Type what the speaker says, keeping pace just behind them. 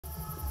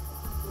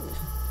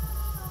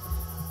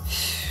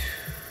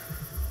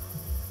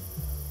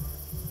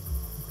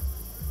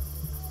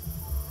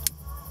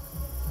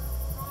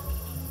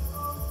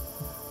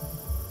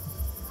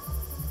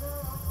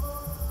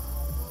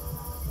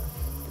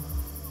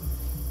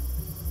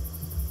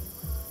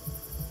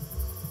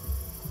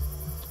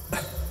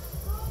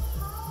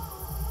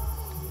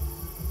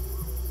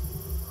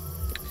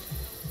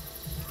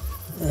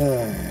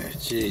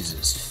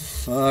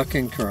Jesus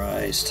fucking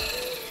Christ.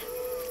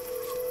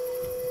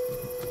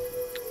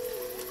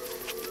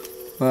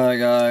 Alright,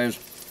 guys.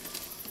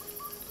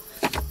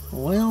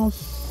 Well,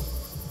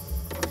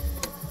 just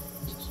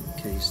in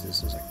case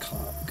this is a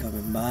cop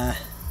coming by.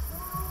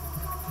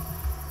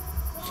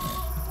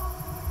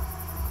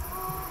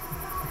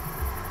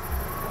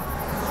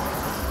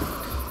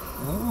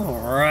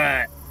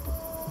 Alright.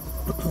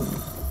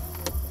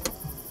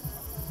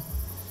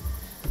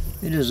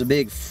 It is a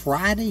big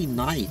Friday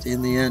night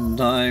in the end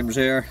times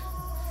here.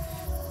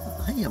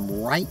 I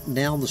am right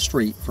down the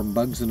street from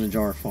Bugs in a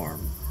Jar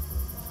Farm.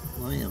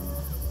 I am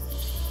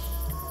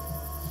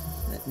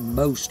at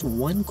most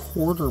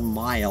 1/4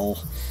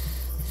 mile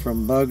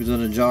from Bugs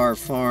in a Jar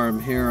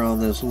Farm here on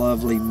this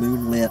lovely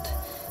moonlit.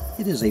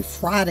 It is a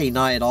Friday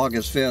night,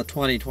 August 5th,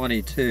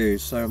 2022.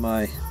 So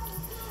my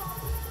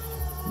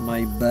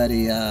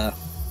buddy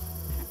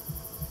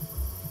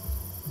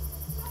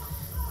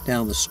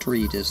down the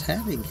street is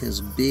having his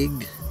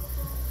big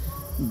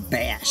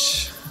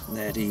bash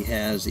that he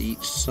has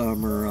each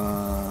summer.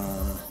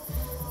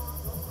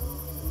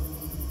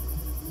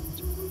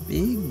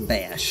 Big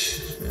bash,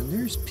 and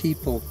there's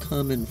people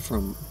coming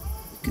from,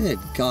 good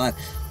God,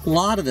 a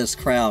lot of this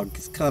crowd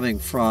is coming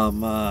from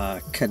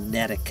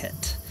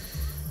Connecticut,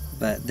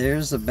 but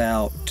there's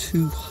about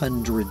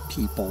 200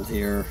 people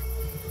here,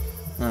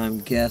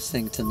 I'm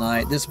guessing,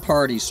 tonight. This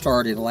party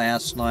started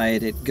last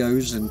night. It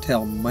goes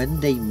until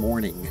Monday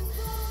morning.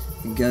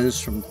 It goes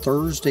from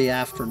Thursday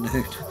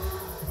afternoon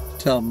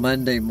till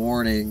Monday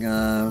morning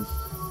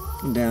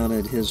down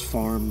at his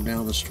farm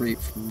down the street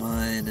from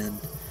mine. And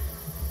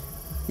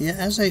yeah,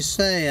 as I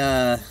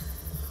say,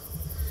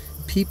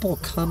 people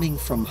coming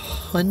from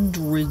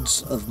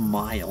hundreds of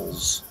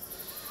miles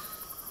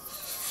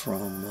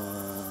from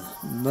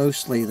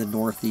mostly the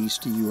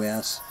northeast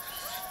U.S.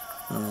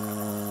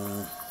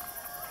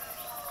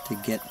 To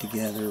get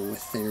together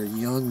with their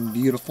young,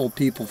 beautiful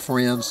people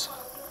friends.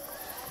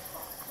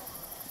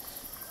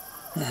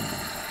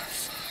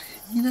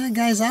 You know,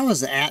 guys, I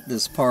was at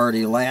this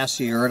party last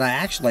year, and I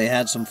actually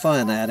had some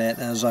fun at it,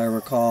 as I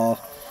recall.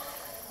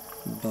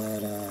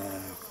 But,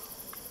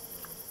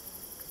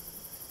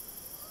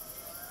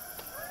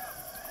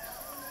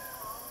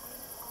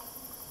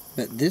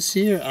 this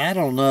year, I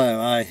don't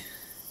know. I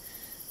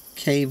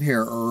came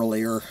here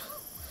earlier.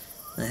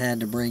 I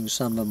had to bring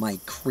some of my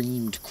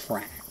creamed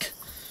crack.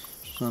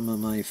 Some of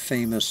my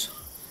famous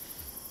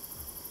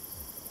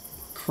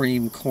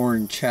cream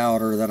corn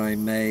chowder that I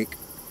make.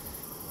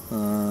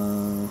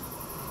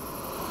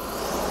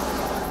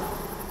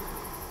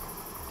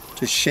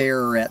 To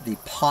share at the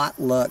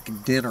potluck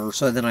dinner.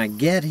 So then I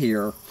get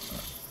here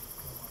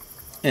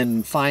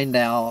and find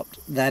out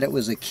that it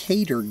was a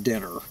catered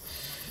dinner.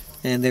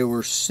 And they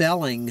were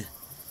selling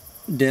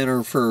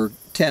dinner for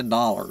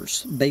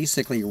 $10.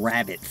 Basically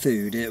rabbit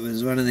food. It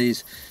was one of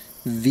these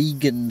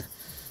vegan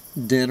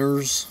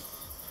dinners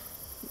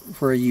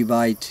where you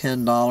buy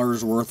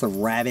 $10 worth of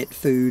rabbit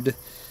food,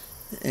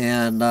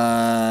 and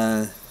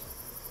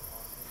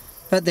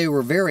but they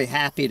were very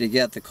happy to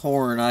get the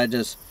corn.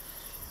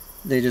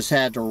 They just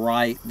had to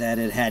write that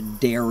it had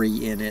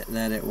dairy in it,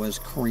 that it was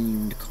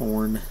creamed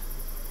corn,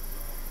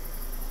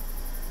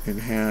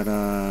 and had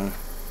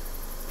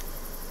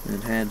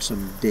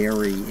some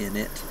dairy in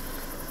it.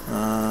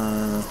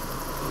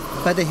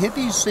 But the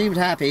hippies seemed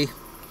happy.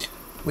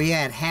 We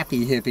had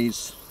happy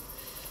hippies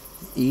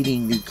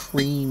eating the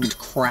creamed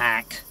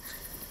crack,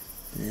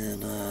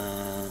 and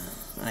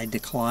I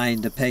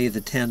declined to pay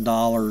the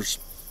 $10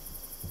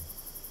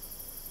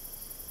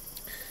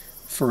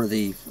 for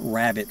the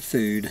rabbit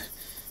food,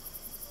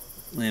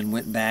 and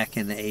went back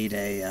and ate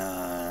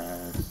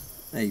a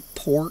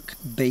pork,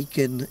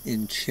 bacon,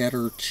 and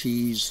cheddar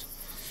cheese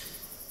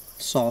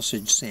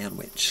sausage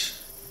sandwich.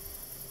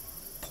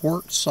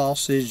 Pork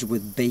sausage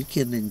with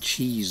bacon and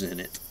cheese in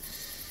it.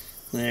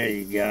 There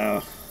you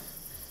go.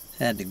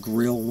 Had to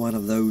grill one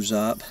of those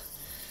up.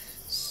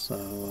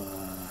 So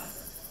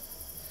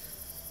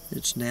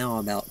it's now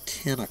about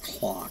 10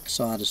 o'clock.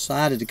 So I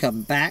decided to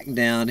come back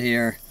down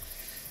here.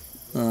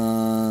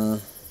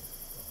 You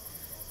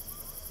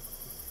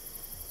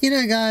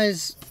know,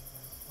 guys,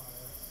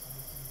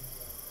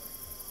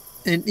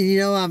 and you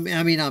know, I'm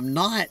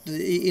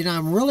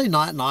really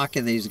not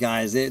knocking these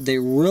guys. They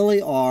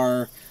really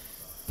are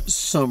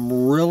some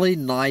really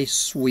nice,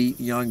 sweet,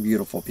 young,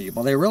 beautiful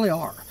people. They really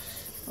are.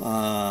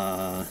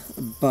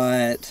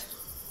 But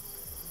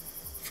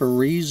for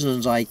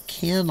reasons I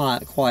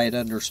cannot quite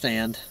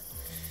understand,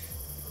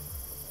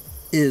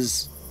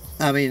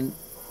 I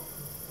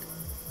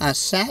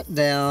sat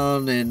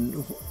down,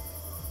 and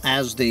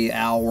as the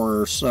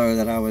hour or so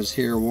that I was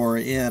here wore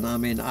in,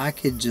 I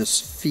could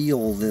just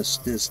feel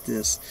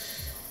this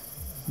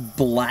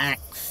black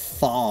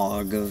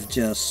fog of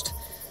just,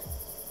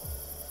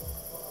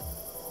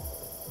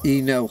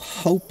 you know,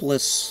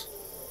 hopeless,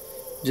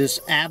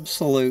 just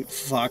absolute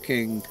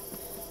fucking,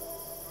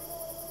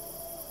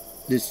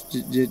 just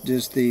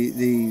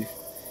the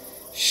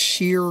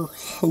sheer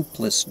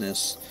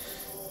hopelessness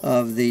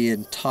of the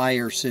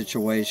entire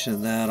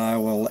situation that I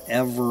will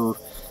ever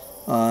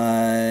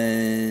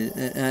I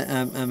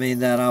mean,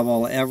 that I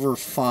will ever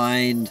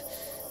find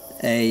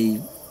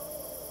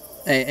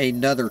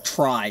another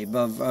tribe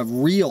of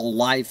real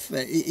life.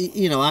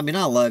 You know, I mean,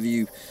 I love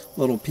you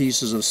little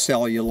pieces of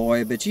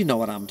celluloid, but you know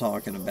what I'm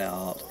talking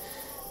about.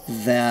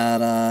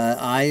 That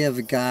I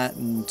have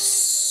gotten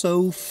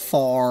so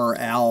far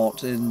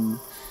out in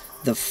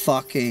the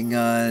fucking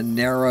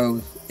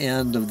narrow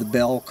end of the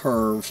bell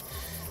curve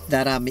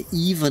that I'm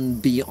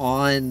even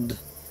beyond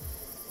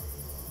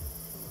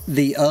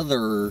the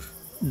other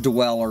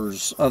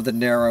dwellers of the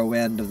narrow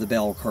end of the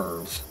bell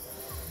curve.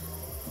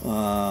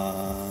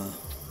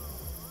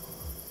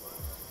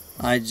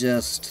 I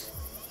just...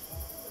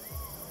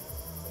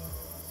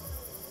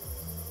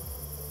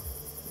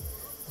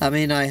 I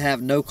mean, I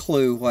have no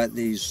clue what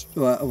these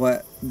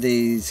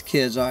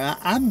kids are.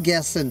 I'm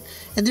guessing,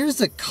 and there's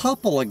a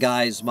couple of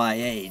guys my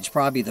age,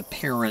 probably the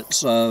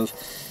parents of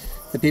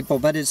the people,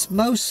 but it's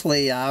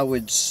mostly, I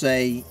would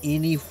say,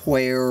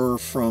 anywhere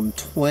from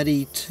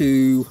between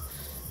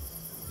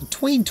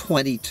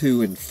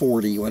 22 and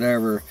 40,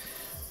 whatever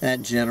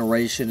that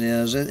generation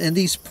is. And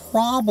these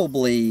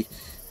probably,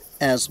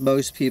 as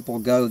most people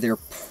go, they're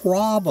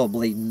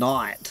probably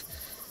not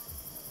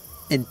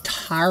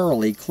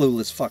entirely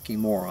clueless fucking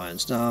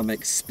morons. Now, I'm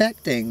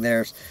expecting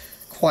there's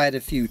quite a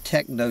few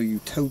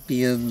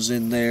techno-utopians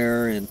in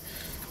there and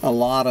a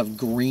lot of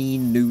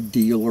green new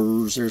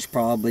dealers. There's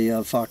probably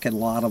a fucking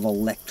lot of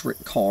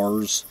electric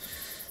cars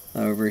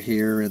over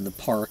here in the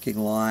parking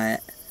lot.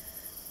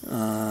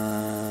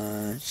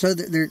 So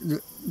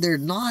they're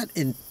not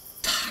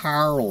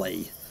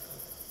entirely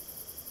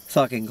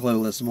fucking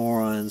clueless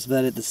morons,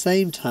 but at the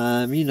same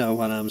time, you know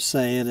what I'm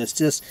saying, it's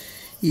just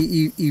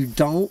you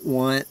don't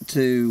want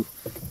to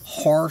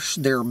harsh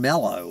their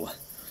mellow.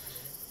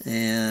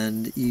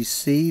 And you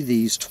see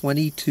these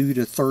 22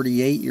 to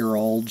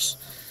 38-year-olds,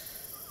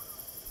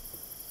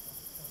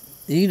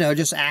 you know,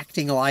 just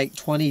acting like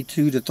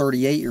 22 to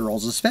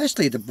 38-year-olds,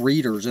 especially the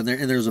breeders. And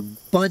there's a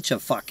bunch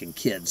of fucking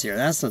kids here.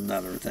 That's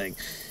another thing,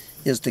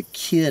 is the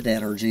kid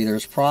energy.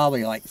 There's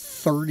probably like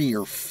 30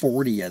 or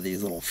 40 of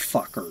these little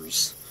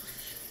fuckers.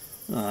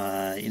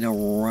 You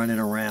know, running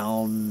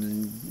around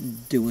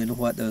and doing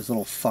what those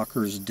little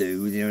fuckers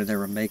do. You know, they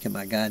were making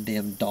my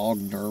goddamn dog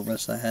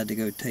nervous. I had to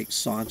go take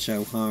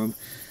Sancho home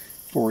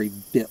before he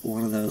bit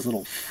one of those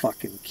little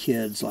fucking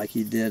kids like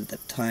he did at the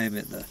time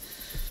at the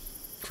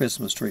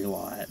Christmas tree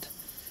lot.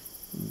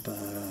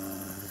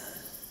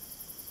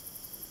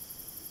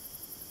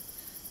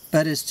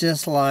 But it's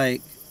just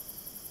like,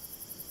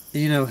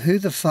 you know, who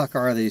the fuck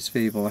are these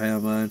people,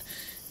 Hammond?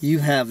 You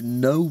have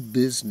no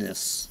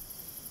business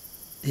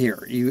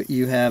here.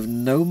 You have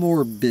no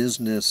more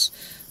business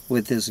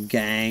with this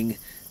gang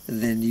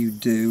than you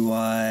do,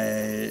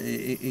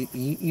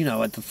 you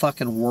know, at the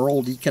fucking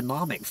World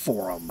Economic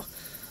Forum.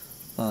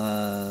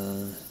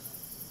 And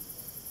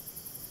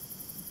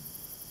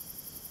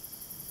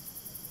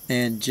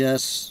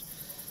just,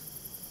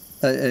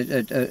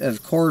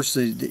 of course,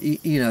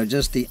 you know,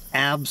 just the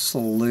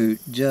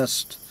absolute,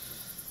 just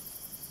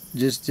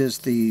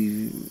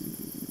the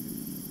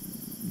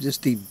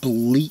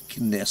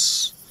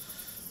bleakness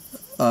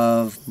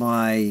of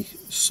my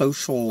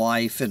social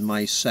life and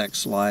my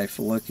sex life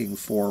looking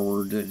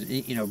forward,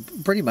 you know,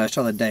 pretty much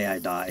on the day I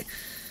die,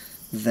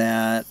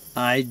 that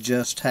I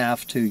just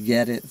have to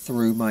get it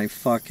through my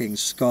fucking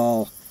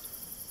skull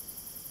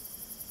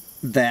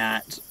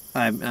that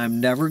I'm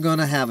never going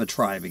to have a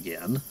tribe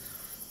again.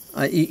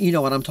 You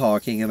know what I'm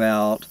talking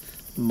about,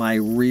 my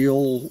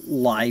real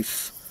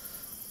life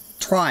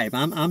tribe.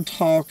 I'm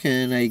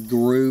talking a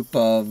group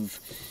of,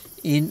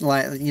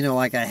 like, you know,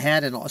 like I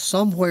had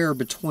somewhere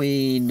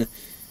between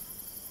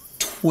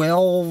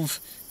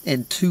 12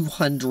 and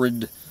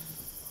 200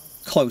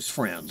 close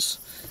friends.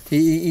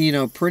 You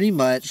know, pretty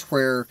much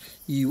where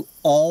you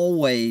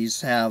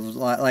always have,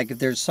 like if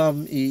there's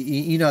some,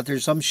 you know, if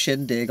there's some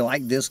shindig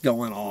like this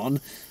going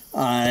on,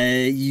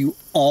 you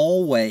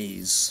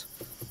always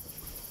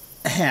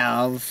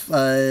have,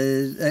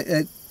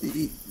 you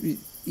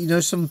know,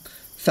 some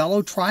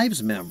fellow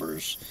tribes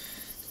members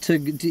to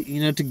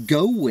you know, to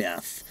go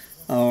with.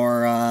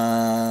 Or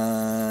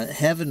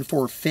heaven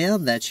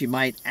forfend that you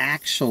might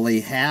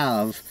actually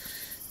have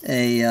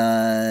a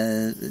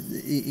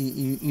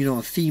you know,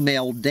 a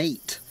female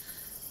date.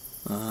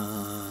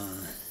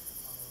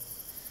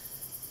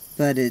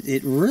 But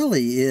it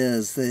really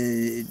is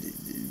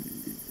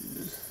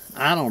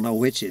I don't know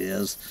which it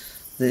is.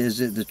 Is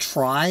it the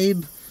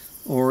tribe,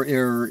 or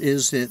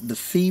is it the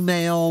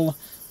female,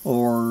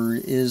 or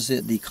is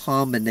it the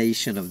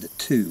combination of the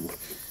two?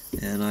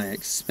 And I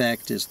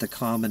expect it's the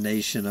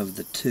combination of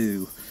the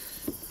two.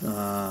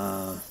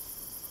 That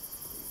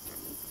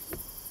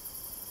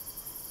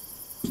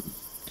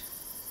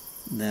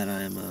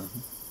I've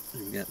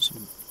got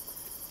some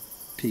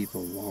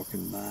people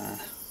walking by.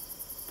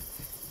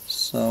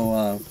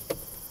 So,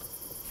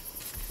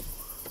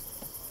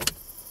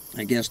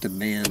 I guess the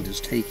band is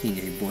taking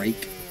a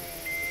break.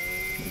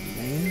 The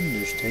band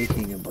is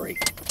taking a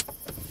break.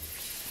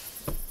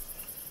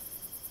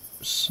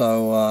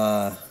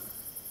 So,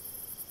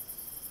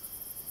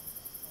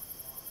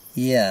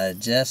 Yeah,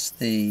 just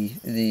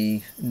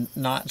the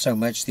not so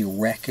much the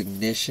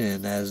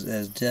recognition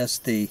as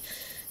just the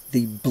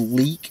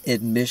bleak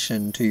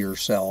admission to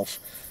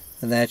yourself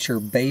that you're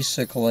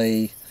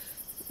basically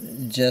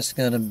just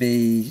going to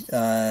be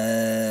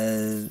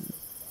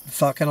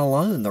fucking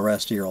alone the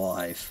rest of your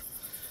life.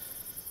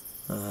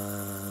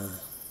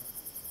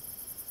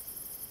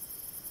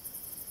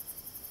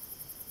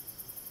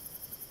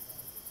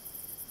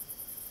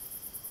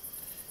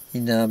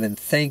 I've been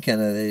thinking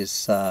of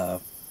this. I'm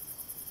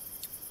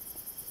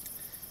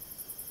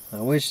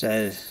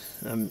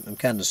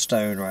kind of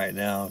stoned right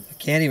now. I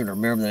can't even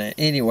remember that.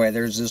 Anyway,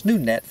 there's this new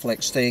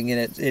Netflix thing,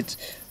 and it's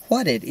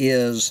what it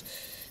is.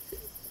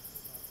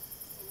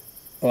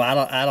 Well,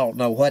 I don't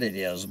know what it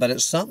is, but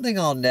it's something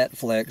on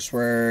Netflix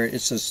where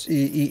it's this,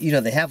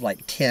 they have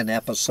like 10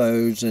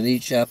 episodes, and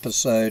each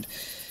episode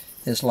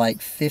is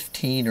like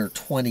 15 or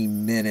 20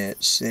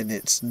 minutes, and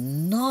it's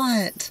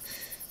not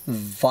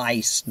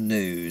Vice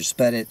News,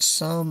 but it's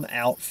some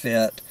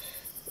outfit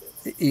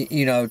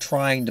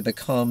trying to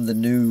become the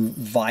new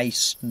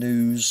Vice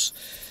News,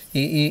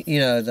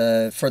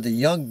 for the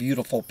young,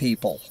 beautiful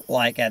people,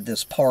 like at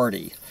this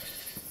party,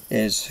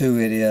 is who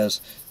it is.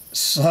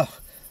 So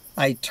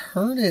I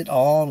turned it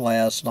on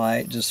last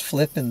night, just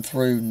flipping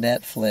through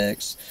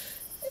Netflix,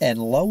 and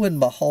lo and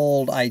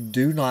behold, I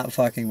do not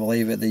fucking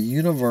believe it. The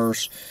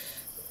universe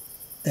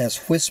has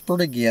whispered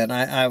again.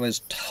 I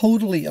was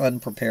totally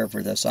unprepared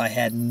for this. I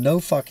had no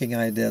fucking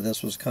idea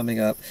this was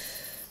coming up.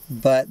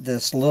 But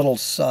this little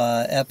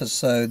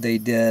episode they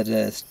did,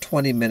 a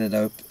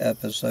 20-minute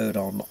episode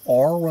on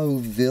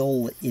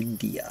Auroville,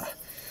 India.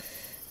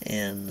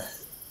 And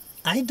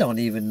I don't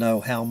even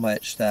know how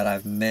much that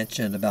I've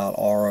mentioned about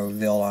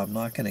Auroville. I'm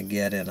not going to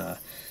get in a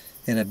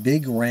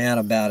big rant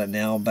about it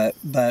now.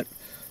 But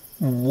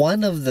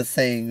one of the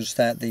things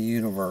that the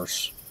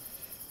universe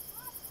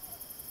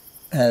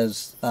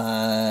has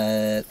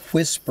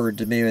whispered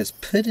to me, is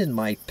put in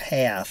my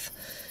path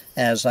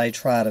as I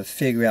try to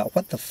figure out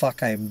what the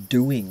fuck I'm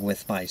doing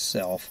with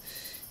myself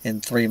in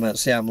 3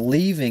 months. See, I'm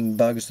leaving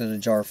Bugs in a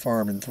Jar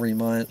Farm in 3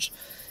 months,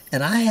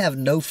 and I have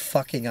no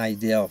fucking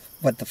idea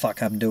what the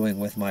fuck I'm doing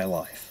with my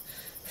life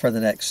for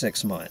the next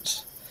 6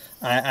 months.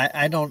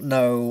 I don't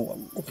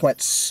know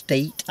what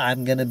state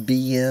I'm going to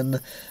be in.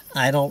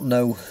 I don't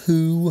know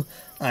who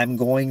I'm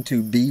going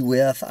to be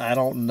with. I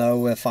don't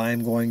know if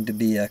I'm going to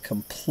be a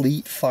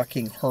complete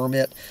fucking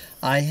hermit.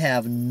 I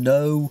have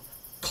no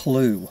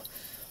clue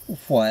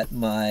what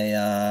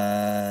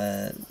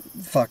my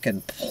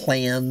fucking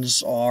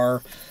plans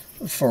are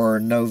for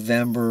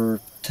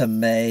November to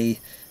May,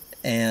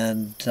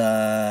 and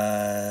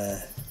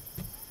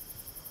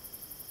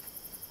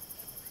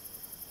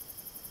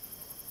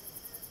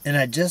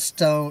I just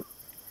don't.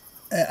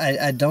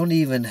 I don't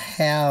even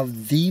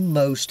have the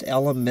most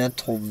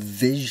elemental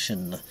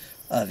vision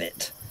of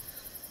it.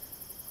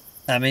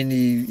 I mean,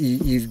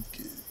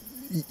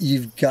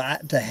 you've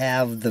got to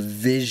have the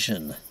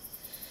vision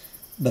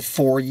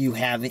before you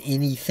have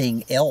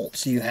anything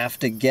else. You have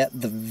to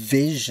get the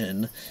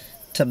vision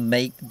to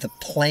make the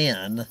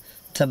plan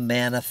to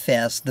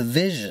manifest the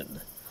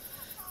vision.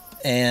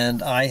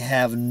 And I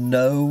have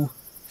no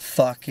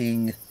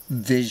fucking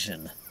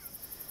vision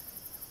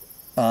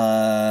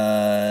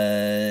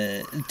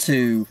to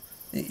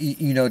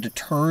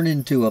turn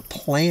into a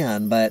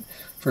plan. But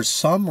for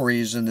some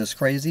reason, this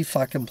crazy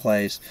fucking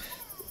place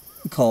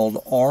called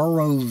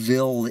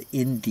Auroville,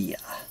 India,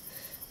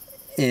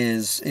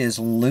 is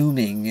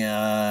looming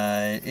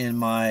in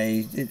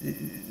my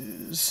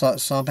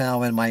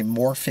somehow in my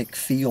morphic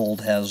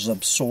field, has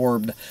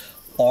absorbed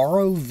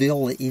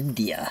Auroville,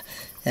 India,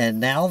 and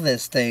now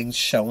this thing's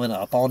showing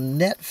up on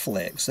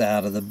Netflix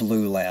out of the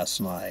blue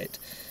last night.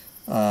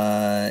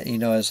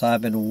 As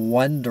I've been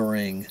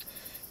wondering,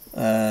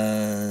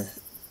 more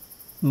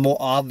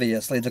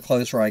obviously, the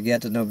closer I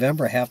get to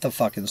November, half the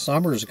fucking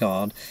summer's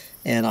gone,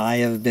 and I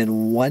have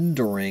been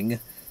wondering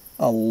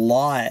a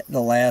lot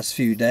the last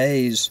few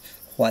days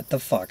what the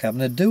fuck I'm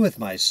going to do with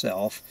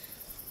myself.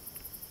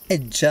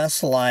 And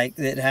just like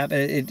it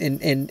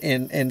happened,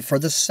 and for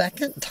the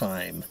second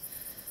time,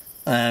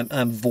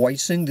 I'm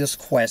voicing this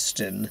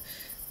question,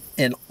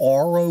 and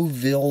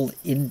Auroville,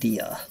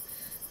 India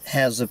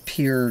has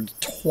appeared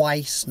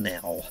twice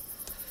now,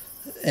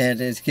 and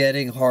it's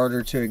getting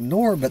harder to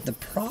ignore. But the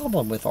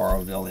problem with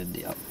Auroville,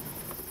 India,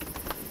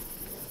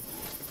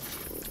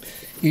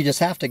 you just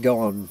have to go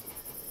on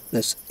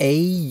this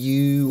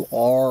AURO,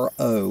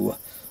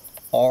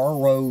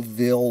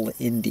 Auroville,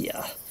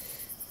 India,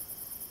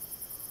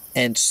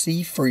 and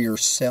see for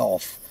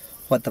yourself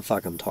what the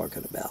fuck I'm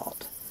talking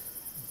about.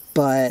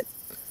 But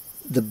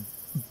the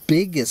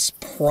biggest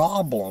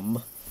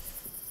problem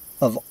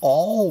of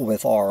all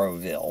with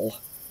Auroville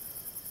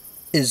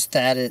is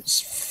that it's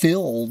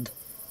filled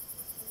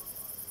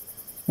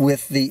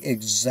with the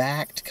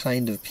exact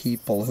kind of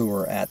people who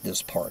are at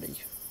this party.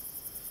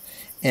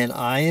 And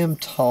I am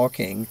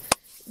talking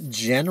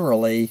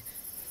generally,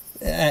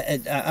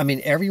 I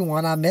mean,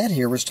 everyone I met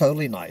here was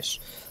totally nice.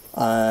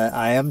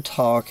 I am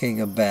talking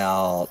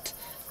about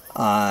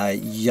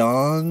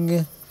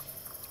young,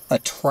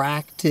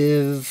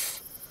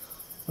 attractive,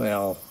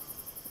 well,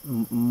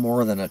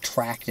 more than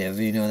attractive,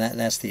 you know,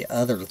 that's the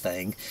other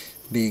thing,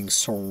 being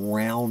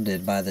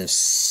surrounded by this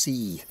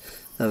sea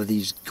of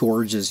these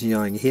gorgeous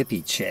young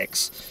hippie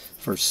chicks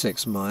for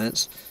 6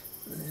 months.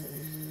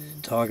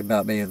 Talk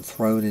about being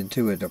thrown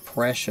into a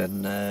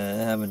depression,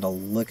 having to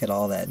look at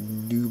all that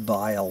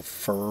nubile,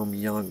 firm,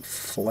 young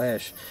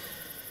flesh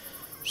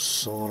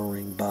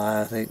sauntering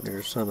by. I think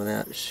there's some of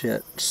that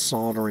shit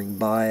sauntering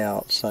by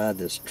outside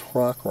this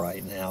truck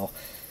right now.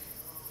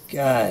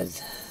 God,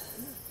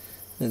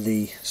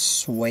 the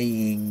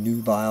swaying,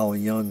 nubile,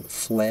 young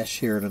flesh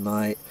here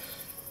tonight.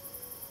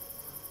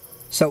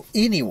 So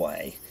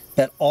anyway,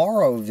 but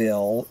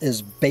Auroville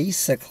is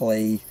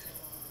basically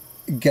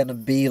going to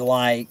be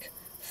like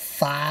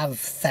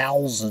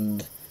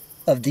 5,000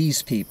 of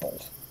these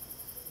people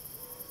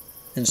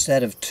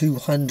instead of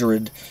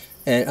 200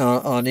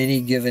 on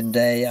any given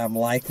day. I'm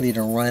likely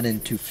to run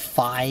into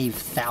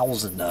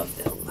 5,000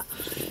 of them,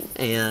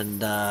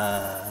 and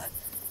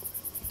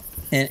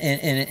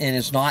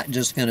it's not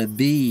just going to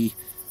be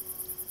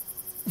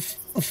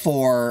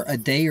for a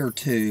day or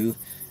two,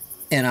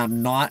 and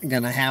I'm not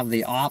going to have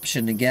the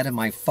option to get in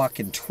my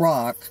fucking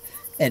truck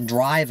and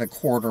drive a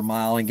quarter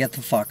mile and get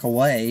the fuck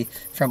away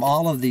from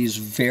all of these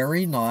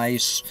very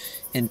nice,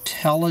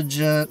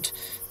 intelligent,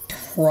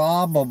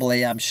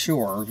 probably, I'm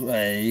sure,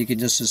 you can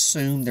just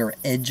assume they're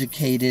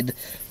educated,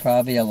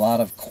 probably a lot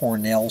of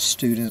Cornell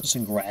students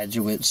and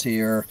graduates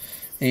here.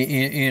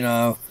 You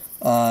know,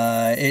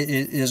 it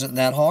isn't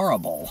that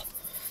horrible.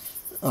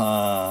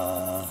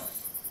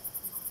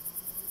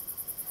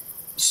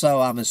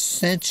 So I'm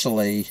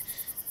essentially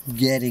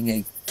getting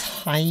a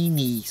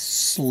tiny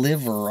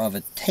sliver of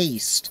a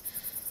taste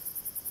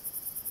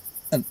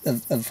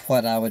of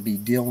what I would be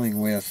dealing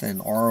with in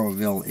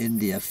Auroville,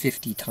 India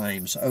 50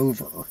 times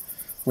over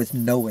with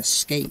no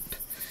escape.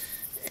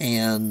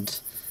 And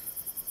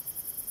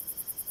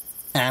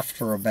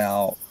after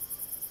about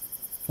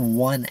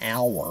 1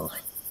 hour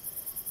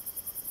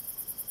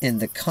in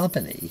the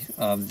company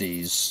of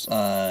these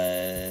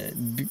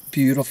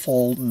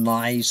beautiful,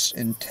 nice,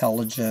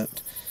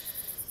 intelligent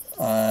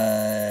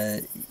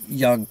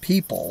young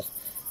people,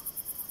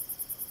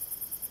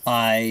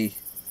 I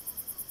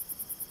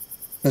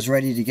was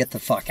ready to get the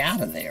fuck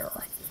out of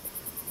there.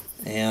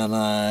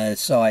 And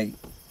so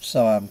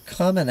I'm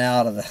coming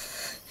out of the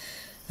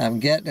I'm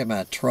getting in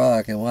my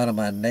truck, and one of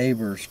my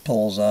neighbors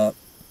pulls up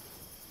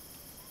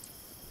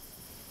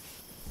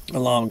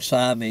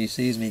alongside me. He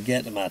sees me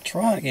getting in my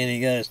truck, and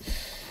he goes,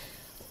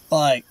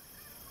 like,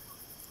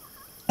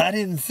 I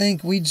didn't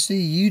think we'd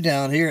see you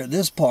down here at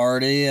this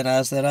party. And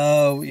I said,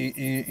 oh,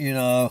 you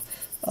know,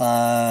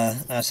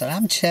 I said,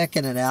 I'm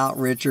checking it out,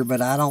 Richard, but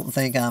I don't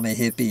think I'm a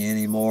hippie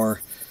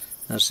anymore.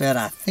 I said,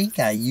 I think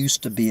I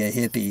used to be a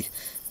hippie,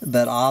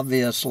 but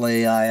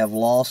obviously I have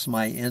lost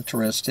my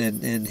interest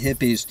in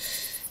hippies.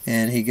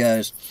 And he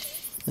goes,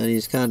 and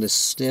he's kind of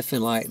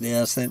sniffing like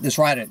this. And it's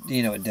right at,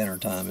 you know, at dinner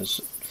time.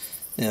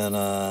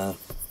 And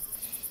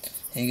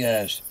he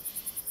goes,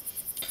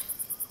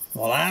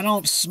 well, I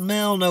don't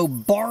smell no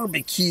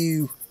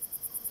barbecue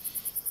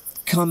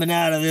coming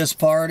out of this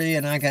party.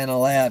 And I kind of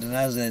laughed, and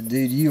I said,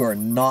 dude, you are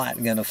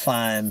not going to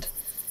find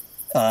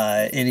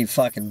any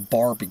fucking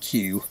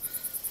barbecue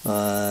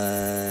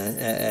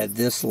at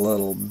this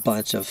little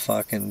bunch of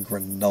fucking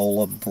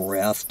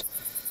granola-breathed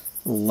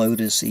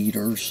lotus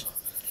eaters.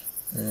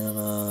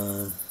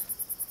 And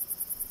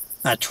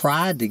I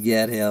tried to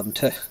get him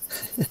to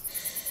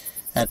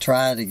I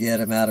tried to get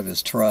him out of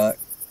his truck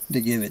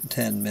to give it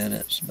 10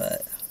 minutes,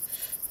 but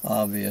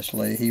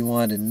obviously he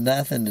wanted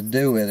nothing to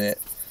do with it.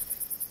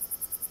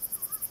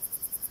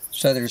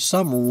 So there's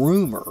some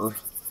rumor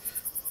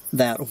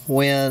that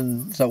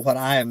what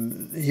I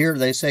am here,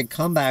 they said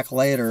come back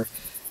later,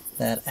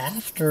 that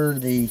after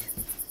the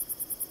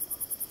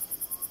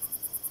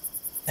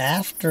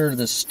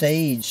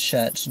stage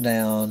shuts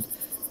down,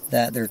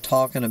 that they're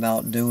talking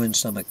about doing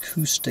some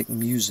acoustic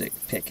music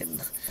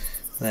picking,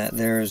 that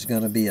there's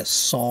going to be a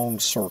song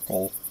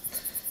circle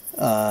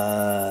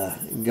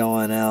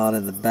going out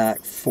in the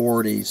back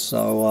 40.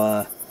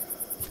 So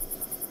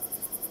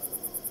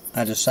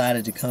I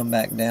decided to come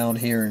back down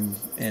here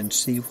and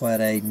see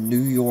what a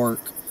New York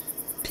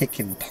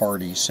picking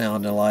party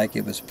sounded like.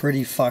 It was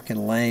pretty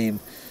fucking lame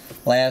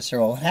last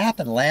year. What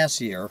happened last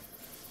year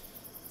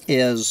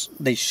is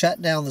they shut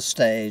down the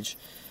stage.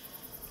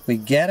 We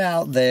get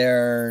out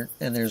there,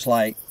 and there's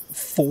like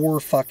 4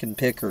 fucking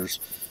pickers,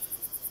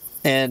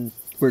 and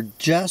we're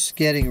just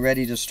getting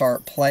ready to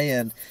start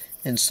playing,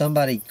 and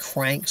somebody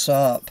cranks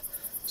up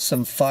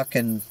some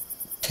fucking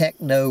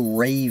techno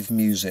rave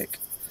music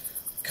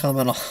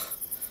coming off,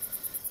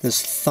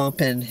 this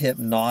thumping,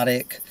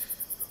 hypnotic,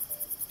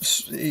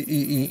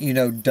 you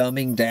know,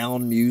 dumbing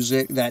down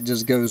music that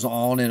just goes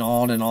on and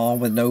on and on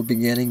with no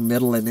beginning,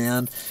 middle, and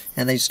end.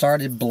 And they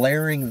started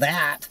blaring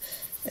that,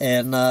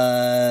 and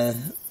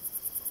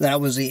that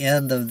was the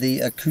end of the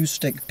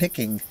acoustic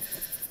picking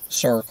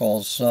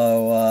circle.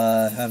 So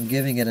I'm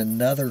giving it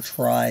another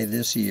try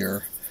this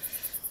year,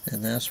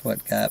 and that's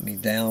what got me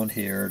down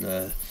here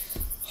to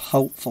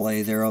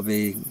hopefully there will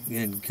be,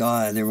 in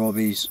God, there will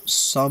be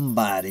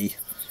somebody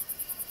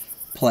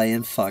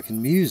playing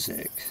fucking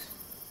music.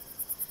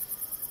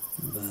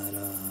 But,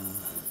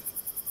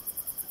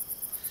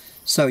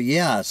 so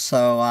yeah,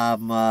 so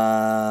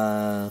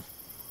I'm,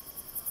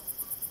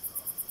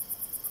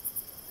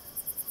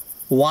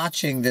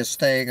 watching this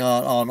thing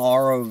on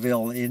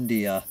Auroville,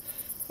 India,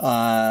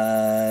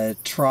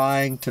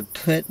 trying to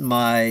put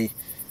my,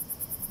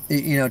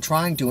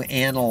 trying to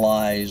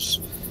analyze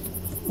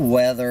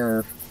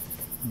whether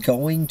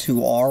going to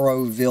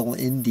Auroville,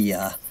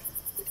 India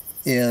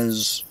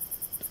is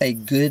a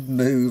good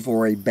move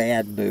or a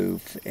bad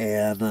move.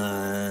 And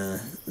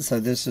so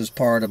this is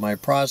part of my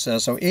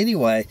process. So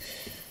anyway,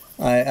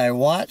 I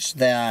watched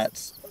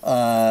that.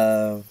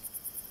 So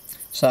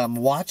I'm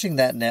watching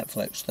that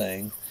Netflix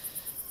thing,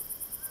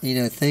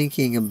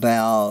 thinking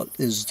about,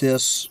 is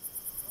this,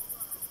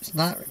 it's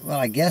not, well,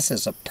 I guess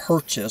it's a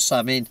purchase.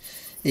 I mean,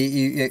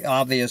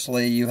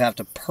 obviously you have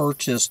to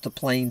purchase the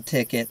plane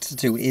ticket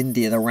to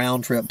India, the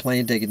round-trip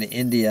plane ticket to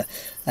India.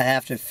 I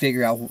have to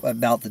figure out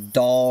about the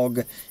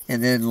dog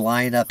and then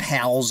line up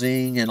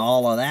housing and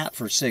all of that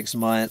for 6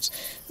 months.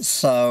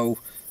 So,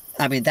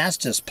 I mean, that's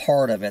just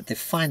part of it. The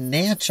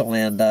financial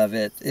end of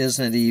it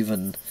isn't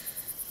even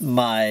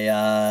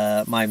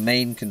my my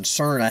main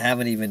concern. I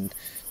haven't even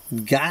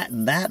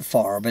gotten that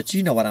far, but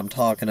you know what I'm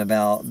talking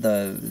about.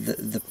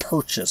 The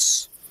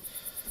purchase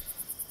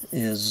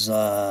is,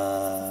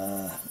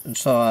 and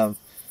so I'm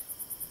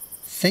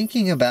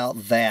thinking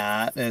about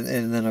that,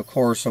 and then of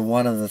course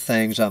one of the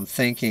things I'm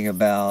thinking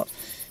about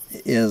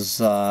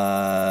is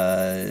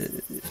all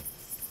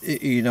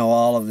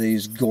of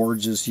these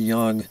gorgeous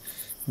young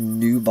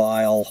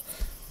nubile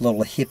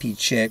little hippie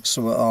chicks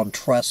on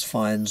trust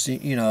funds,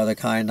 the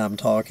kind I'm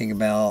talking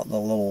about, the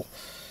little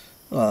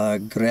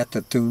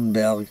Greta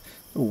Thunberg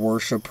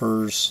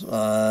worshippers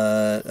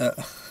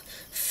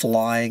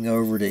flying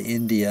over to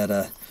India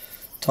to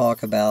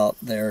talk about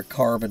their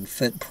carbon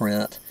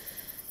footprint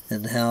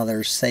and how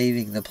they're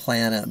saving the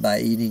planet by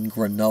eating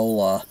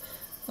granola.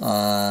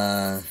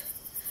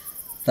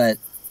 But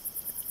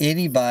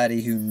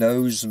anybody who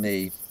knows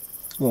me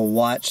will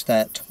watch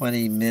that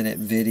 20-minute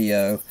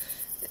video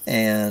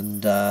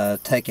and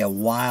take a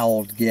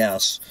wild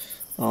guess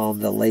on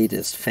the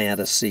latest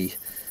fantasy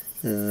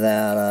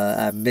that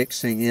I'm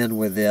mixing in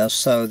with this.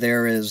 So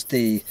there is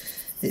there's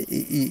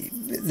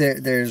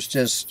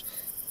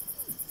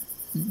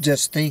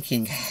just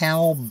thinking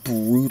how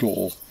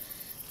brutal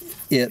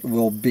it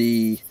will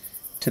be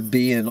to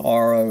be in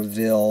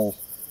Auroville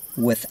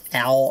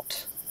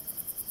without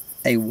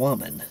a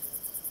woman.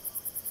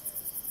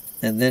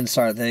 And then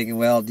start thinking,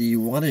 well, do you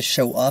want to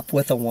show up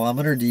with a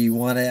woman, or do you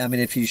want to, I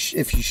mean, if you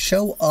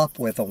show up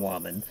with a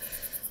woman,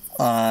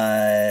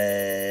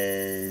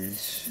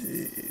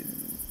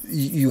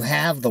 you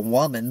have the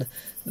woman,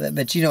 but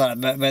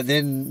but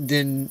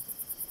then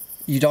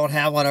you don't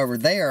have one over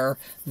there,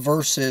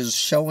 versus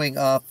showing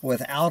up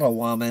without a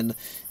woman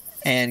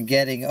and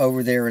getting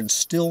over there and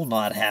still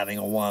not having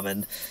a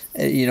woman.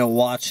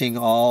 Watching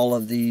all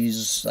of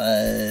these,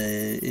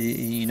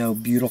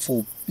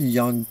 beautiful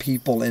young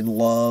people in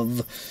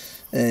love,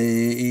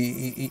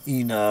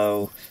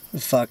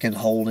 fucking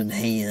holding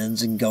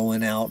hands and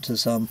going out to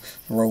some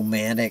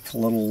romantic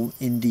little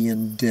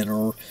Indian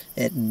dinner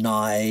at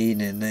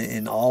night,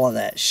 and all of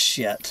that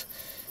shit.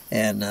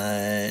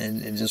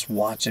 And just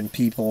watching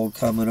people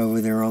coming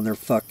over there on their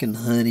fucking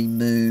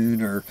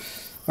honeymoon or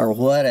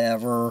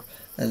whatever.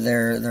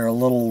 Their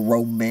little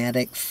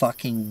romantic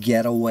fucking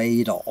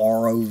getaway to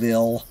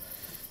Auroville.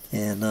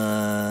 And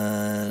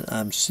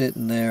I'm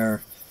sitting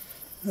there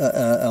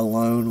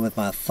alone with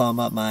my thumb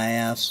up my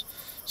ass.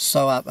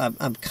 So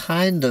I'm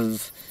kind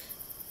of,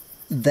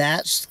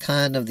 that's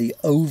kind of the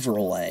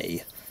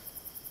overlay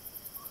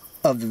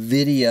of the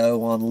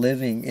video on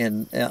living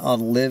in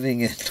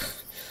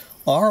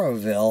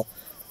Auroville.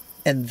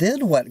 And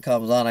then what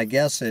comes on, I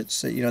guess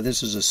it's,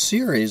 this is a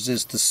series,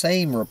 it's the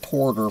same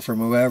reporter from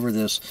whoever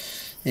this,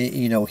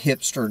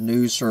 hipster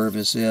news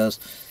service is.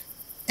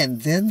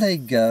 And then they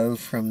go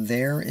from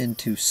there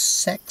into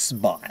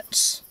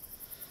Sexbots.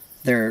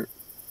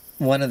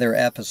 One of their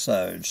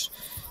episodes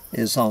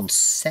is on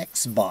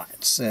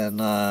Sexbots.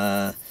 And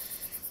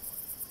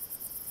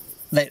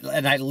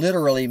I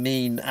literally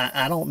mean,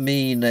 I don't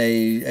mean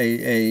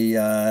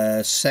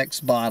a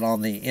sex bot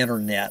on the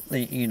internet,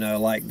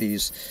 like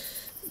these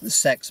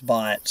sex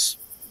bots,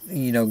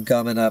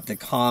 gumming up the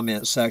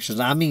comment sections.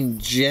 I mean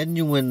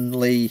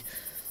genuinely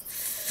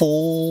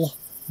full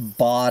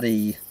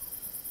body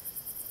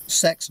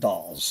sex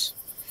dolls.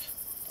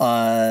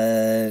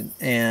 And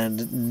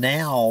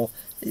now,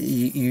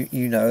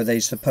 they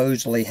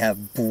supposedly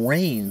have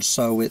brains,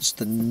 so it's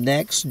the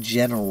next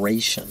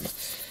generation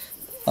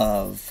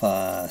of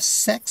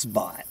sex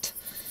bot.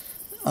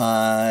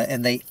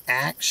 And they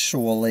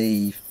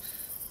actually,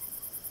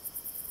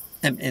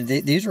 and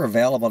these are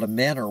available to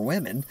men or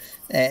women,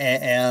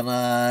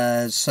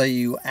 and so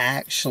you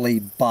actually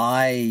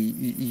buy,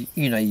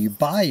 you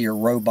buy your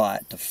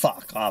robot to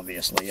fuck,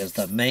 obviously, is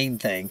the main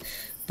thing,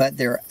 but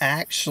they're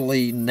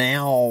actually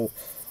now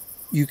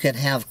you can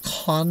have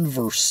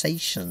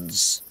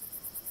conversations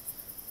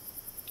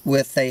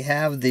with, they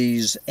have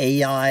these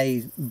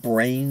AI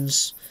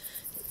brains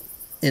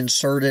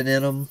inserted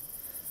in them.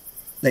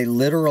 They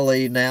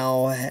literally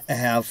now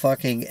have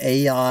fucking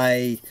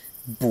AI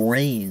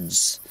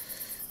brains.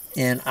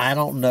 And I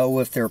don't know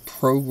if they're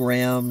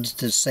programmed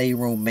to say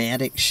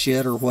romantic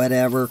shit or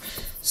whatever.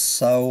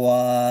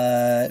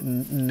 So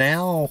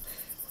now,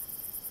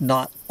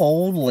 not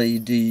only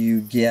do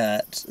you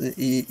get,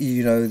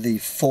 you know, the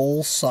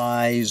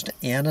full-sized,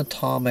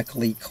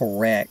 anatomically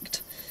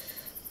correct,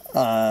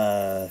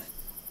 you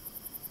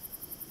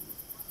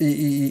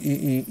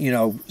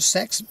know,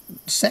 sex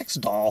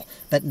doll,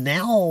 but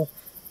now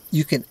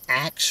you can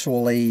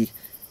actually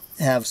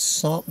have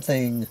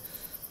something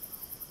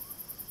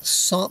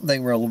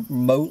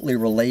remotely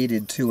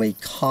related to a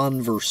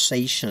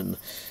conversation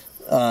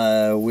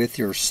with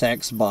your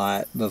sex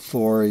bot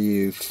before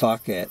you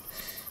fuck it.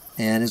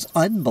 And it's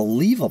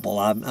unbelievable.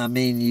 I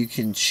mean, you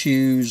can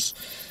choose,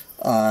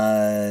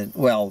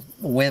 well,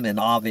 women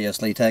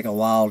obviously take a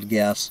wild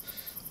guess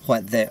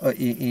what they,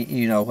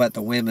 you know, what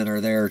the women are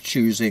there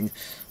choosing.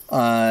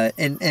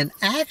 And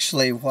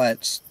actually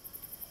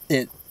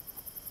it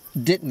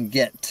didn't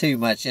get too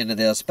much into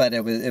this, but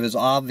it was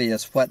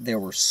obvious what they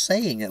were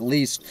saying, at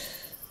least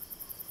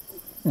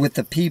with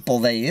the people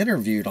they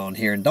interviewed on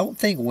here. And don't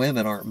think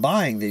women aren't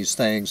buying these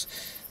things,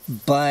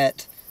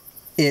 but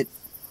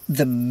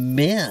the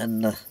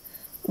men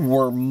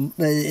were,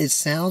 it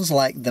sounds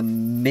like the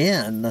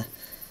men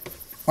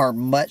are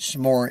much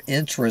more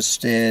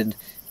interested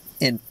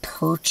in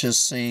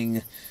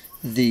purchasing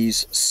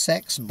these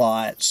sex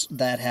bots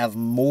that have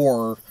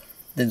more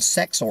than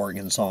sex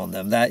organs on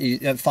them. That,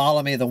 you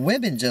follow me? The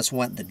women just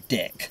want the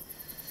dick.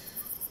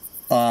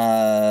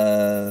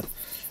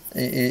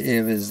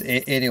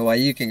 Anyway,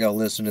 you can go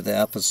listen to the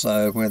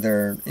episode where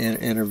they're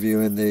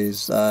interviewing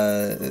these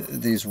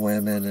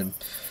women and,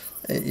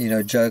 you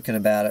know, joking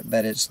about it.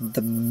 But it's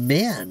the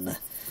men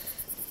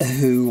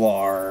who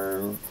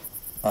are,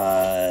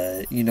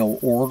 you know,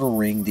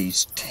 ordering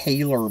these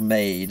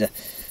tailor-made,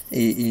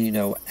 you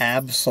know,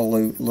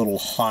 absolute little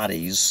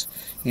hotties.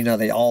 You know,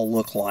 they all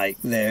look like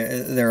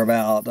they're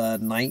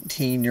about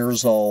 19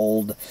 years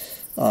old.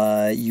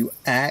 You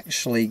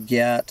actually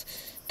get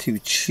to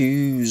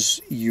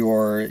choose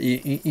your,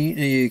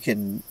 you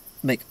can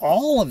make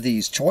all of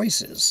these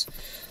choices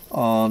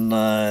on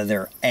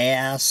their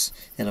ass,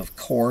 and of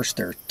course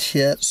their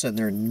tits and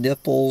their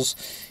nipples.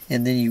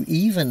 And then you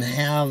even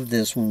have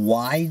this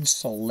wide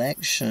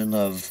selection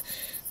of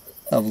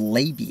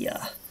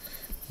labia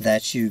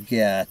that you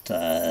get,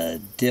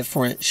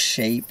 different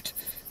shaped,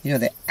 you know,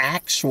 the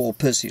actual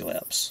pussy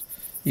lips.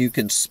 You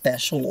can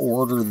special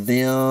order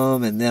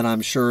them, and then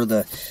I'm sure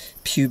the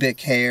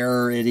pubic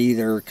hair, it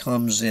either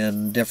comes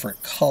in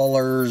different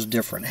colors,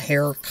 different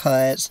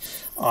haircuts,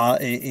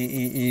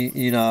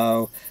 you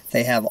know,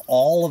 they have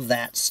all of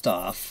that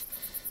stuff.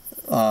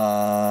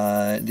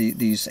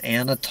 These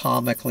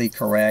anatomically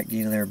correct,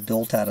 you know, they're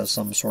built out of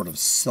some sort of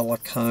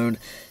silicone.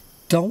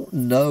 Don't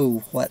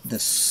know what the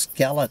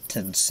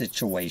skeleton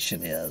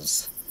situation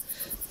is.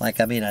 Like,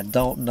 I mean, I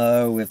don't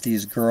know if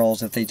these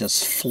girls, if they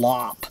just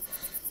flop,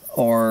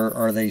 or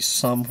are they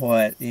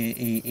somewhat,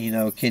 you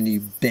know, can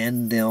you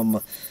bend them?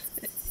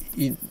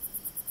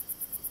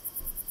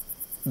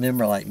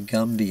 Remember, like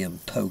Gumby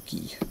and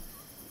Pokey.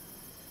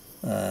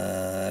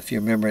 If you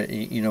remember,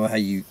 you know how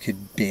you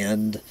could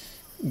bend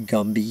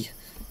Gumby.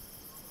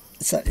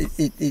 So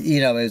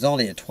you know, it was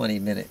only a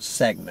 20-minute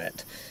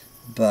segment,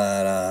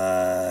 but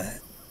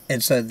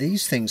and so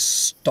these things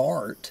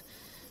start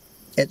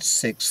at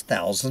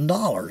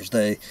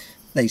 $6,000.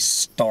 They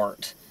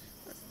start.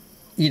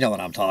 You know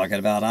what I'm talking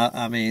about.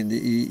 I mean,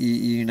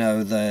 you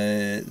know,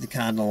 the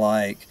kind of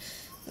like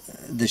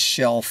the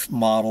shelf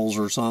models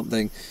or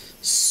something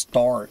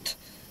start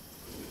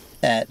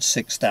at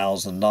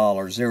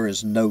 $6,000. There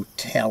is no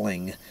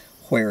telling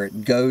where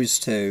it goes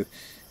to,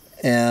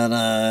 and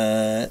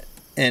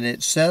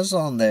it says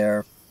on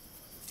there,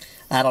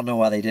 I don't know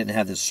why they didn't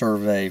have this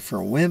survey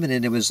for women,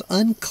 and it was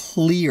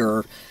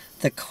unclear.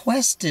 The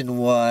question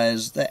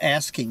was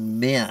asking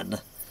men.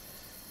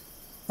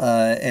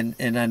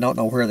 And I don't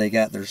know where they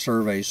got their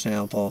survey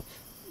sample,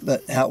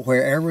 but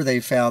wherever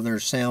they found their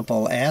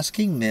sample,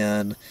 asking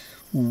men,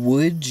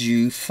 would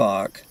you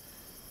fuck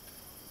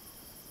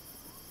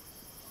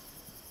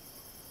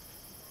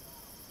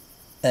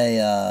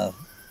a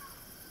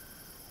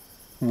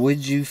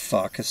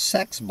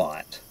sex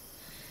bot?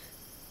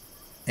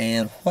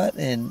 And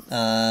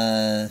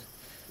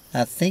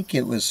I think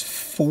it was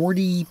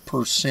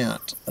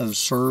 40% of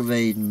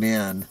surveyed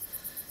men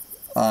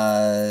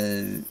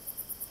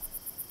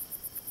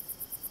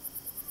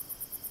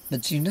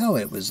but you know,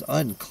 it was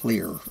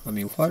unclear. I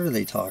mean, what are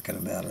they talking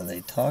about? Are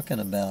they talking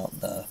about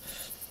the...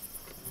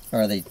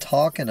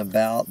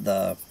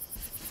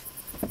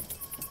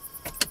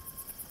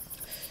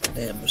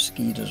 Damn,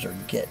 mosquitoes are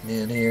getting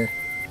in here.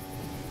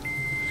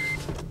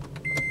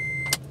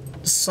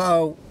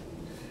 So,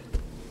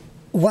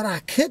 what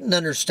I couldn't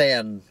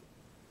understand,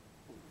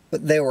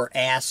 what they were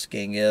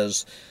asking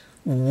is,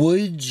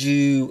 would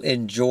you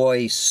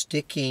enjoy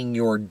sticking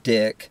your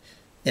dick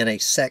in a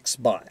sex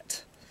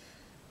bot?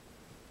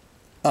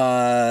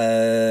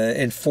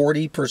 And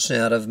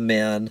 40% of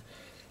men,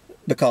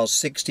 because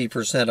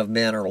 60% of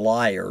men are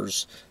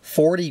liars,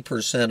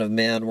 40% of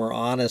men were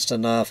honest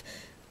enough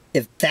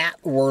if that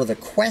were the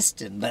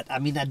question. But I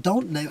mean, I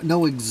don't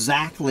know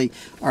exactly,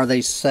 are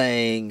they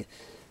saying,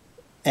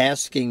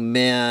 asking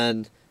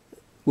men,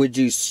 would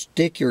you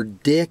stick your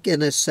dick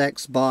in a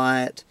sex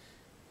bot?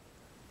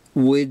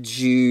 Would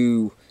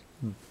you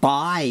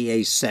buy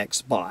a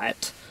sex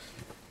bot?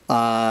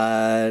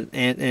 Or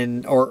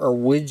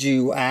would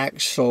you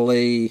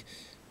actually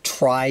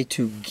try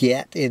to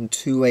get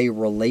into a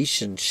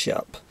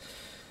relationship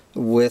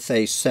with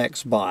a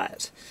sex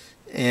bot?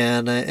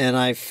 And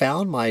I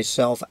found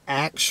myself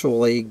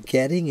actually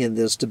getting in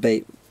this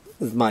debate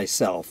with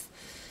myself.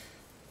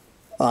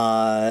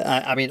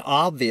 I mean,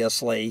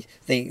 obviously,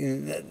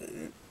 the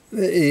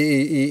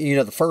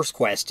first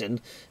question,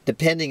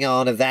 depending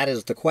on if that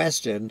is the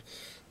question,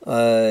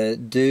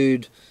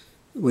 dude,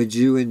 would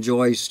you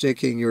enjoy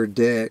sticking your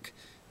dick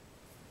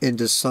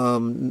into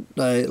some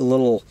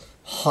little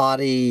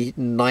haughty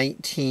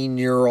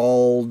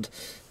 19-year-old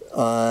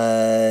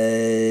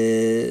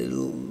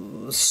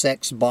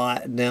sex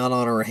bot down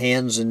on her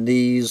hands and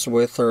knees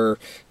with her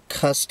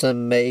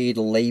custom-made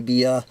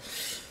labia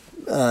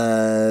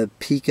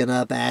peeking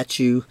up at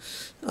you?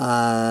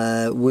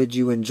 Would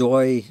you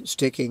enjoy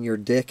sticking your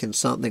dick in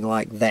something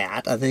like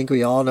that? I think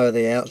we all know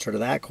the answer to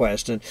that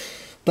question.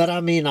 But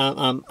I mean,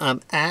 I'm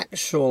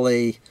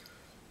actually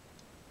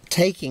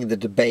taking the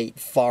debate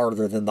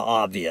farther than the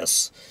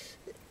obvious.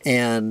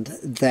 And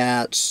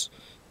that's,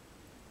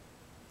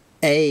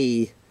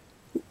 A,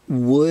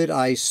 would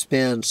I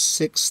spend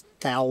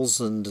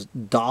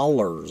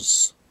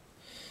 $6,000?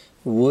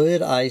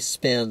 Would I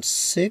spend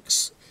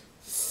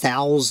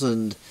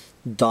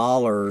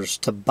 $6,000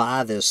 to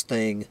buy this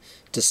thing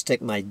to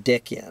stick my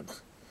dick in?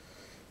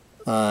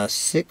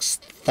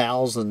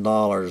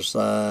 $6,000.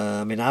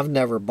 I mean, I've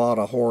never bought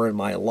a whore in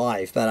my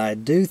life, but I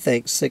do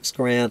think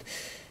 $6,000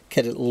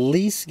 could at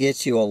least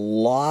get you a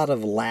lot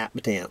of lap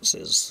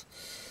dances.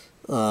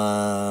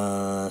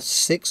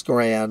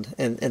 $6,000,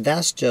 and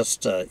that's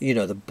just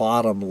the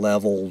bottom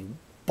level,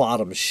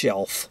 bottom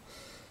shelf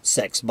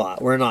sex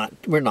bot. We're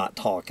not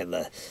talking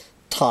the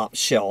top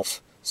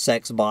shelf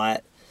sex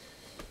bot.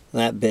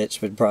 That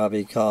bitch would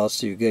probably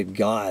cost you, good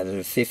God,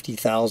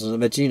 $50,000.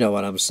 But you know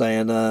what I'm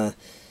saying.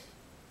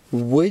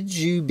 Would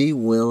you be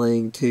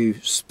willing to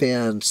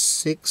spend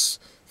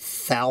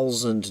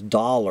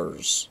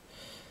 $6,000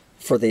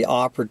 for the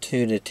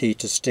opportunity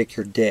to stick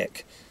your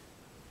dick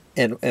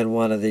in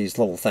one of these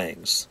little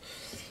things?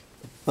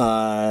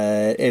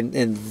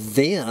 And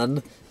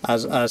then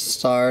I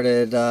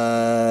started,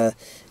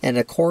 and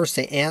of course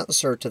the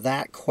answer to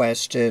that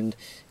question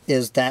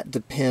is that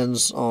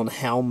depends on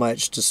how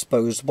much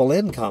disposable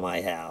income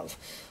I have.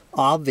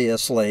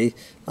 Obviously,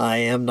 I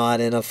am not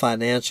in a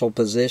financial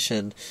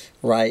position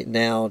right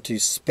now to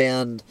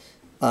spend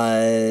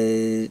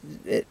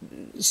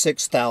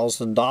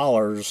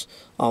 $6,000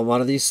 on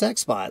one of these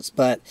sex bots.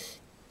 But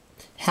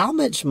how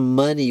much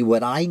money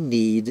would I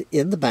need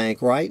in the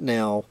bank right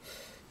now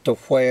to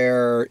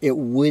where it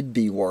would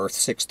be worth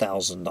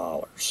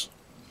 $6,000?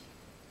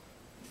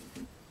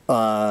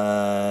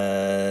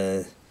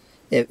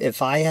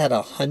 If I had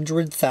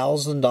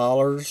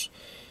 $100,000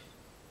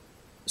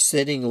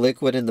 sitting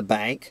liquid in the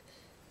bank,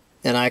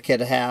 and I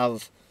could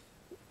have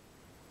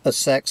a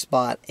sex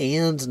bot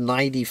and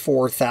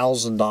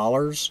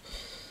 $94,000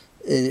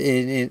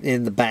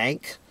 in the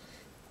bank,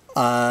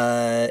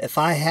 if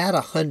I had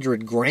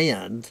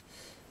 $100,000,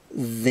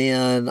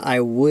 then I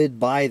would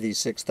buy the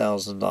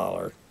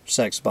 $6,000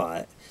 sex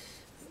bot.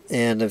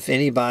 And if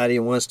anybody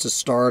wants to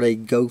start a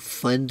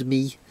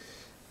GoFundMe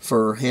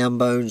for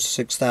Hambone's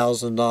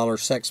 $6,000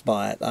 sex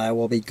bot, I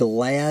will be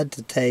glad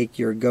to take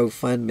your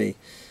GoFundMe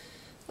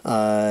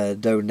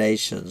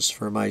donations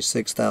for my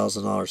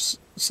 $6,000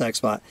 sex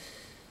bot.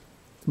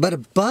 But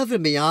above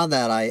and beyond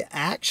that, I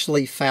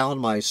actually found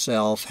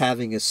myself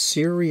having a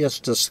serious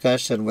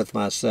discussion with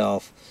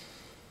myself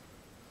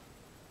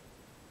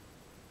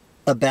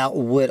about,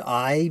 would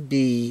I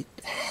be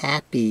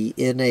happy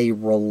in a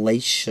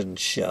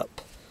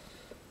relationship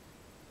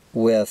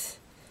with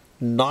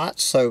not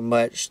so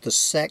much the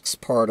sex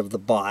part of the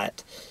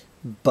bot,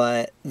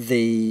 but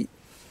the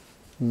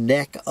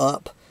neck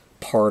up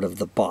part of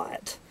the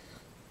bot?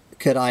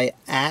 Could I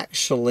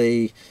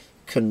actually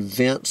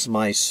convince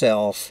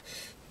myself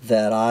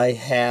that I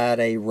had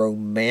a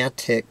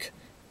romantic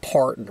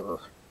partner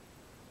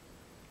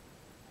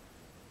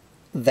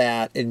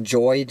that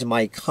enjoyed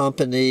my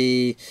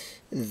company,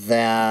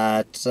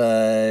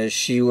 that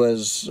she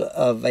was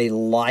of a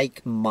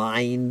like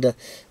mind,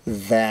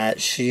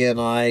 that she and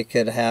I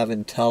could have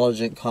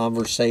intelligent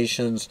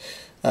conversations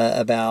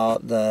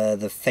about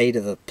the fate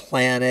of the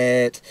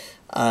planet,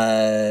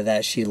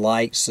 that she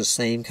likes the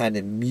same kind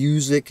of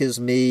music as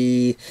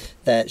me,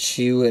 that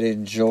she would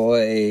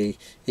enjoy,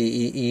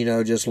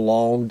 just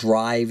long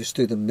drives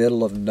through the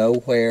middle of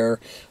nowhere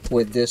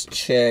with this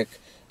chick.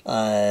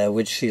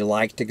 Would she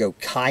like to go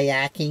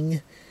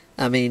kayaking?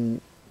 I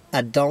mean,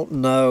 I don't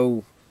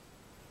know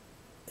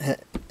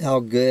how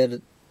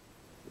good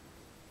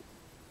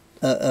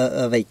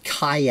of a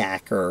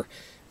kayaker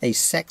a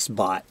sex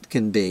bot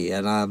can be,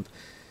 and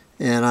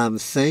I'm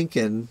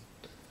thinking,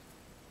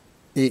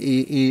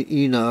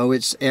 you know,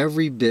 it's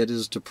every bit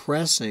as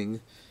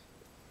depressing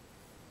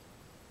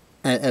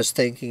as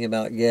thinking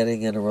about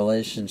getting in a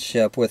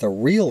relationship with a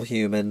real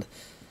human,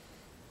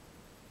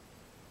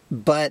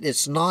 but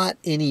it's not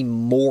any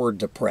more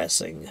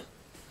depressing.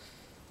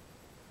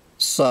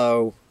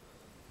 So,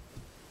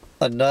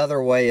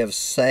 another way of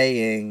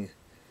saying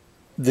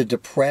the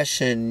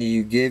depression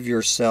you give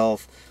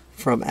yourself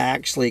from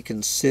actually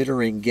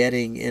considering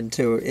getting in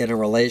a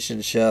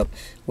relationship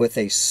with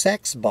a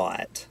sex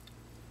bot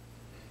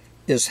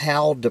is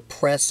how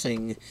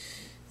depressing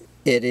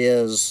it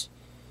is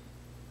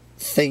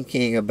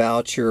thinking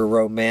about your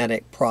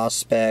romantic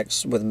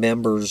prospects with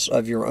members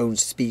of your own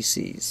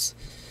species.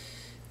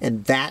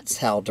 And that's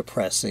how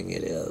depressing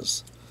it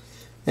is.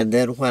 And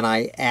then when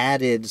I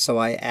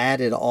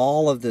added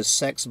all of this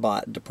sex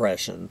bot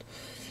depression,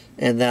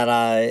 and that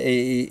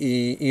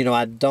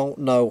I don't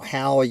know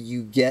how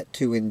you get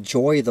to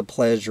enjoy the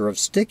pleasure of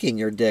sticking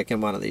your dick in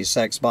one of these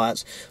sex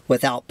bots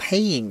without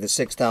paying the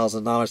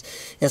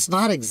 $6,000. It's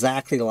not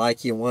exactly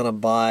like you want to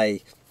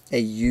buy a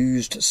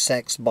used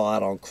sex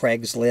bot on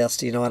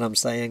Craigslist, you know what I'm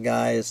saying,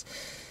 guys?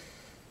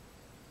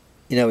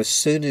 You know, as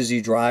soon as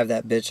you drive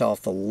that bitch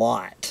off the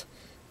lot,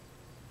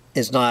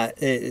 it's not,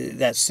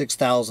 that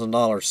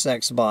 $6,000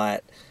 sex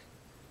bot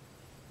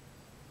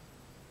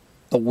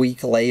a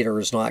week later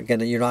is not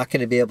gonna, you're not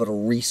gonna be able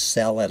to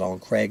resell it on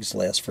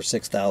Craigslist for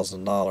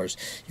 $6,000.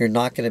 You're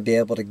not gonna be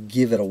able to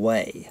give it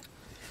away.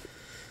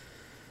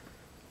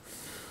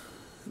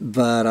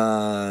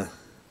 But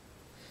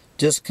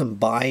just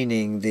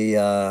combining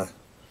the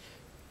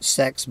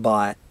sex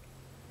bot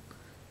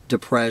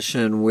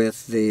depression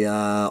with the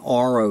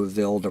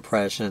Auroville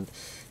depression,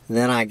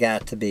 then I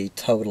got to be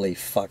totally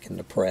fucking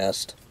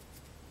depressed.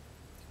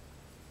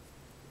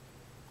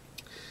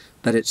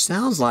 But it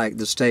sounds like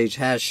the stage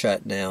has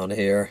shut down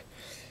here,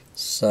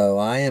 so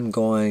I am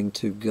going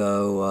to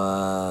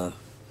go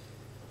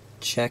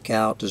check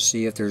out to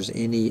see if there's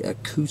any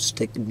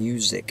acoustic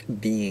music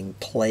being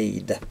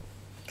played.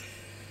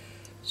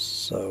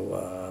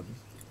 So,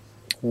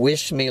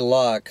 wish me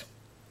luck.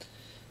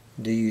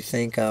 Do you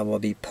think I will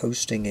be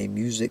posting a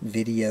music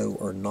video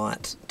or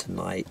not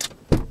tonight?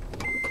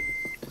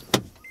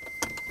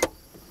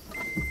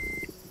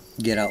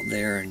 Get out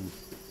there and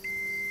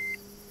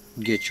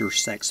get your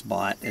sex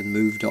bot and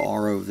move to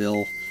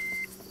Auroville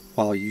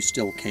while you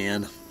still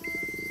can.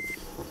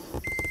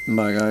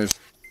 Bye, guys.